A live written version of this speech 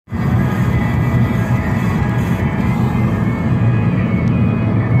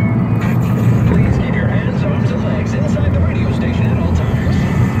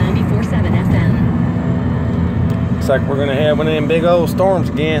like we're gonna have one of them big old storms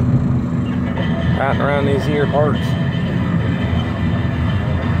again out and around these here parts.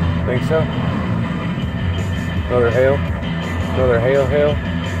 Think so? Another hail? Another hail?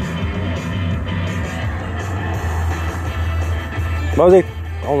 Mosey,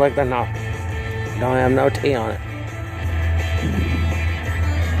 don't like that now. Don't have no tea on it.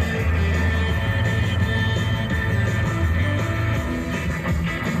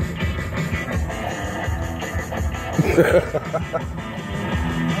 Little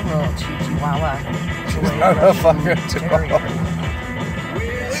chihuahua. She's not a fucking chihuahua.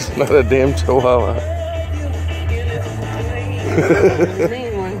 She's not a damn chihuahua.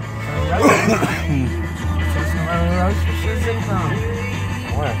 Main one.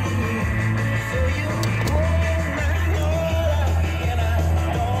 What?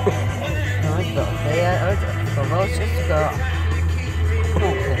 Ferocious girl.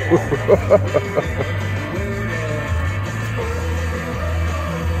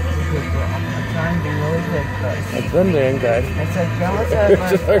 It's been doing good. I said, girl, it's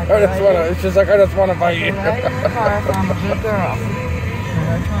It's just like I just want to fight you. right in the car if I'm a good girl. And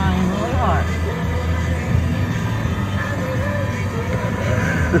I'm trying really hard.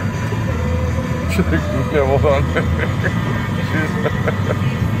 She's like, yeah, hold on.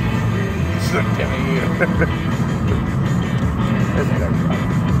 She's like, damn you.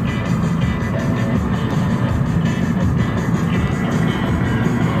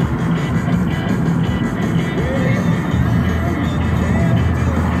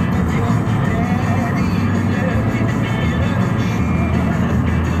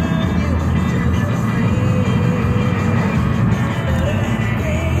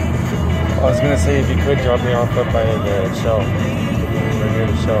 I was gonna say if you could drop me off up by the shell, right near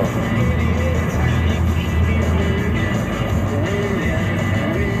the shell.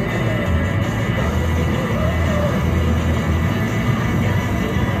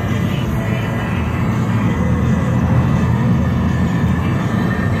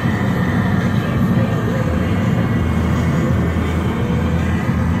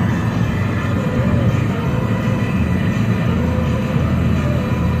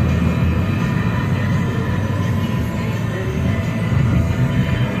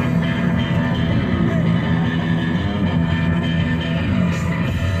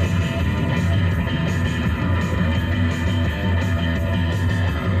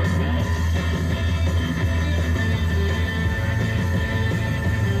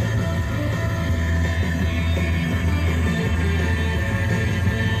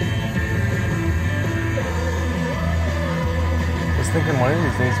 Thinking one of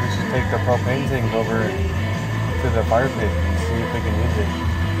these days we should take the propane thing over to the fire pit and see if we can use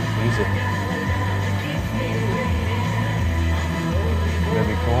it. That'd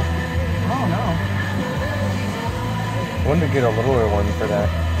be cool. Oh, no. I wanted to get a littler one for that.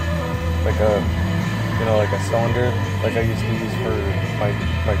 Like a, like a cylinder, like I used to use for my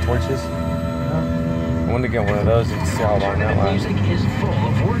torches. I wanted to get one of those and see how long that lasts.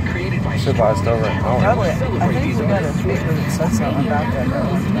 Should last over an hour. Probably, I think we got a paper that said something about that at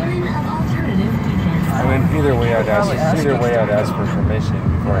one time. I mean, either way I'd ask for permission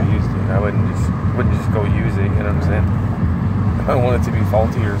before I used it. I wouldn't just go use it, you know what I'm saying? I don't want it to be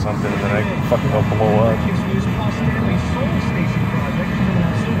faulty or something and then I fucking go blow up.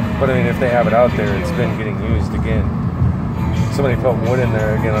 But I mean, if they have it out there, it's been getting used again. Somebody put wood in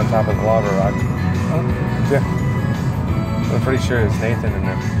there again on top of the lava rock. Yeah. I'm pretty sure it's Nathan in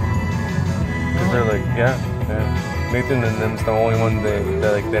there. Because they're like, yeah. Nathan and them's the only one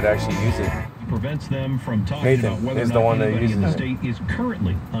that actually use it. Prevents them from talking Nathan about whether is or the not one that anybody uses in the it. state is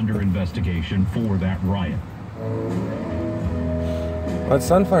currently under investigation for that riot. That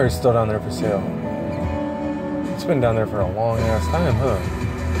Sunfire is still down there for sale. It's been down there for a long ass time, huh?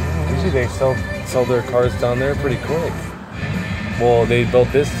 Usually they sell their cars down there pretty quick. Well, they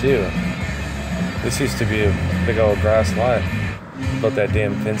built this too. This used to be a big old grass lot. Built that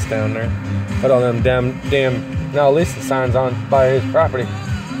damn fence down there. Put all them damn. Now at least the sign's on by his property.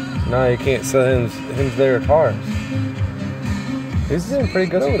 Now you can't sell him their cars. He's doing pretty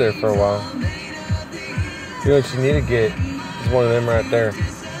good over there for a while. You know what you need to get is one of them right there.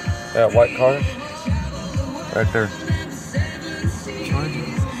 That white car. Right there.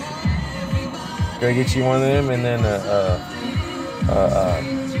 Gotta get you one of them and then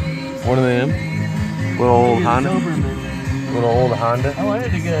one of them. Little old Honda. Little old Honda. I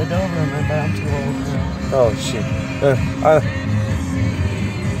wanted to get a Doberman, but I'm too old for that. Oh shit.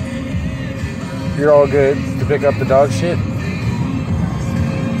 You're all good to pick up the dog shit?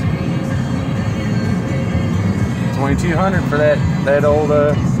 $2,200 for that old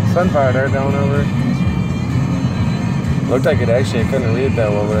Sunfire there down over. Looked like it actually, I couldn't read it that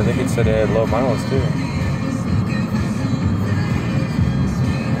well, but I think it said it had low miles too.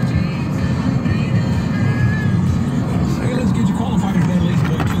 Okay, let's get you qualified for that Lazy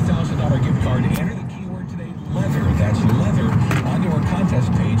Boy $2,000 gift card. Enter the keyword today, leather. That's leather on your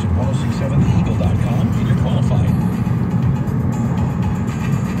contest page at 1067theeagle.com, and you're qualified.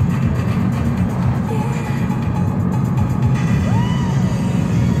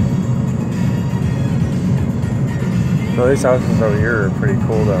 No, these houses over here are pretty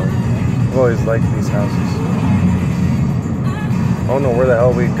cool though. I've always liked these houses. I don't know where the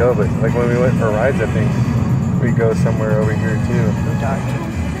hell we'd go, but like when we went for rides, I think we'd go somewhere over here too. The doctor.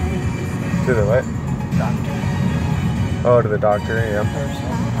 To the what? Doctor. Oh, to the doctor, yeah.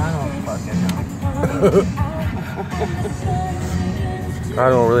 I don't fucking know. I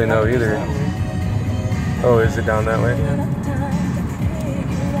don't really know either. Oh, is it down that way?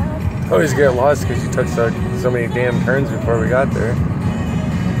 I always get lost because you took so many damn turns before we got there.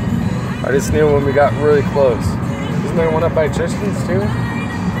 I just knew when we got really close. Isn't there one up by Tristan's too?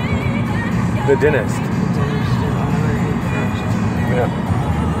 The dentist. Yeah.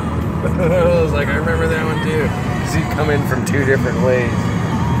 I was like, I remember that one too. Because he'd come in from two different ways.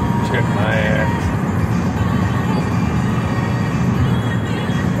 Check my ass.